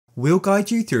We'll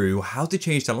guide you through how to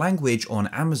change the language on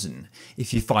Amazon.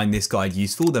 If you find this guide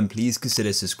useful, then please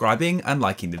consider subscribing and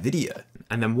liking the video.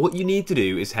 And then what you need to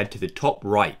do is head to the top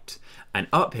right. And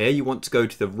up here, you want to go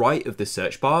to the right of the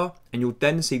search bar, and you'll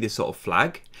then see this sort of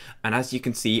flag. And as you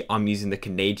can see, I'm using the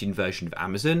Canadian version of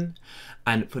Amazon.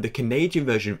 And for the Canadian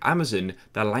version of Amazon,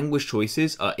 the language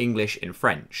choices are English and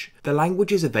French. The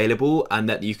languages available and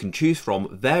that you can choose from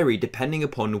vary depending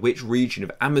upon which region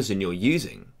of Amazon you're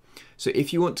using. So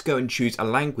if you want to go and choose a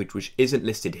language which isn't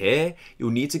listed here, you'll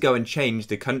need to go and change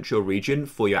the country or region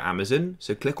for your Amazon.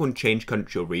 So click on change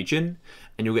country or region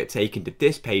and you'll get taken to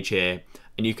this page here,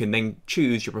 and you can then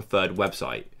choose your preferred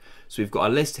website. So we've got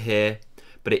a list here,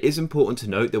 but it is important to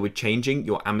note that we're changing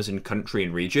your Amazon country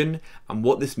and region. And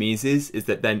what this means is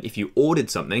that then if you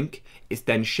ordered something, it's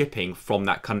then shipping from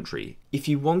that country. If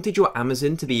you wanted your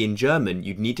Amazon to be in German,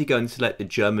 you'd need to go and select the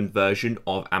German version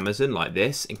of Amazon like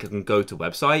this and click on go to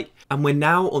website. And we're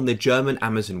now on the German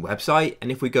Amazon website.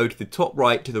 And if we go to the top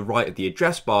right to the right of the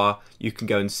address bar, you can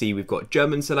go and see we've got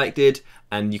German selected,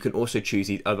 and you can also choose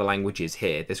these other languages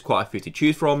here. There's quite a few to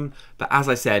choose from, but as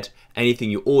I said,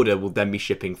 anything you order will then be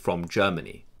shipping from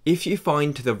Germany. If you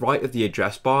find to the right of the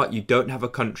address bar you don't have a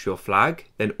country or flag,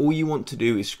 then all you want to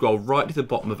do is scroll right to the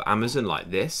bottom of Amazon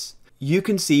like this. You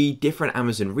can see different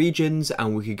Amazon regions,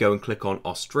 and we could go and click on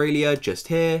Australia just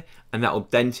here, and that will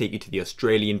then take you to the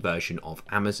Australian version of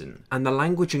Amazon. And the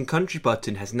language and country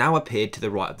button has now appeared to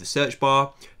the right of the search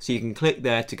bar, so you can click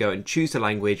there to go and choose the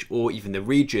language or even the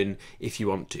region if you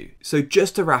want to. So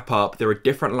just to wrap up, there are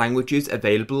different languages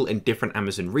available in different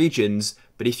Amazon regions,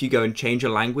 but if you go and change a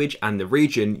language and the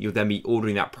region, you'll then be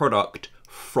ordering that product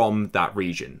from that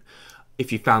region.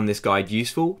 If you found this guide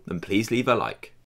useful, then please leave a like.